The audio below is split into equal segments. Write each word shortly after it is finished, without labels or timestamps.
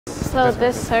So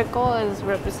this circle is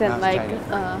represent like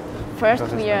first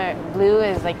we are blue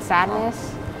is like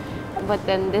sadness, but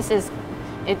then this is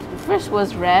it first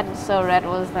was red, so red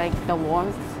was like the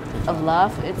warmth of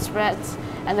love. It's red,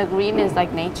 and the green is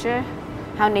like nature,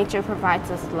 how nature provides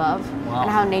us love, and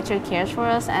how nature cares for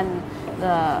us, and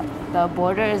the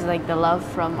border is like the love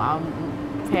from our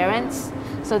parents.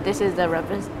 So this is the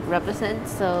represent.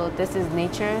 So this is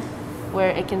nature, where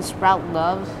it can sprout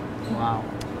love. Wow.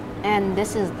 And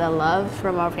this is the love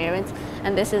from our parents,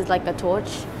 and this is like a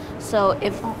torch. So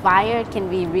if fire can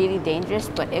be really dangerous,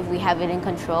 but if we have it in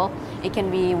control, it can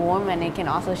be warm and it can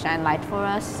also shine light for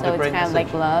us. So it's kind of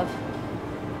like love.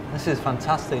 This is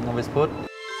fantastic, Novice Pud.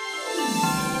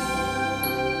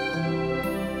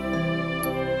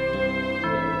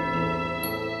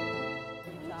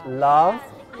 Love?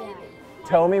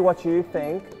 Tell me what you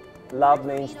think love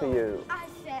means to you.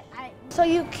 So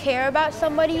you care about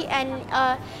somebody and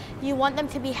you want them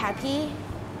to be happy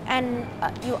and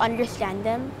you understand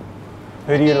them.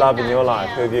 Who do you love in your life?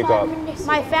 Who have you got?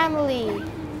 My family.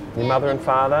 Your mother and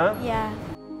father? Yeah.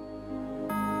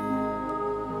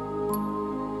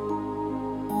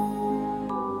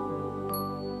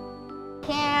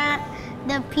 Care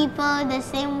the people the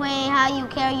same way how you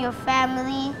care your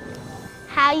family,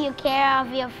 how you care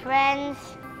of your friends,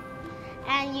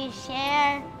 and you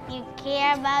share, you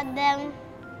care about them,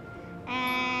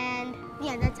 and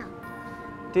yeah, that's all.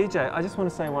 DJ, I just want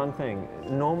to say one thing.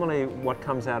 Normally what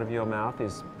comes out of your mouth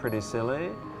is pretty silly,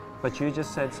 but you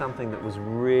just said something that was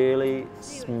really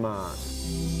smart.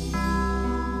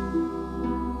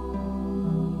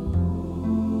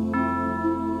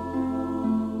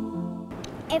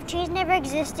 If trees never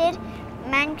existed,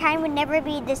 mankind would never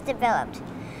be this developed.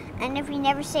 And if we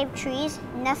never saved trees,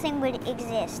 nothing would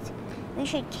exist. We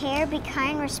should care, be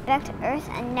kind, respect Earth,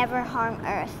 and never harm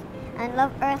Earth. And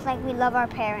love Earth like we love our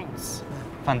parents.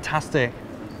 Fantastic,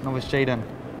 Novice Jayden.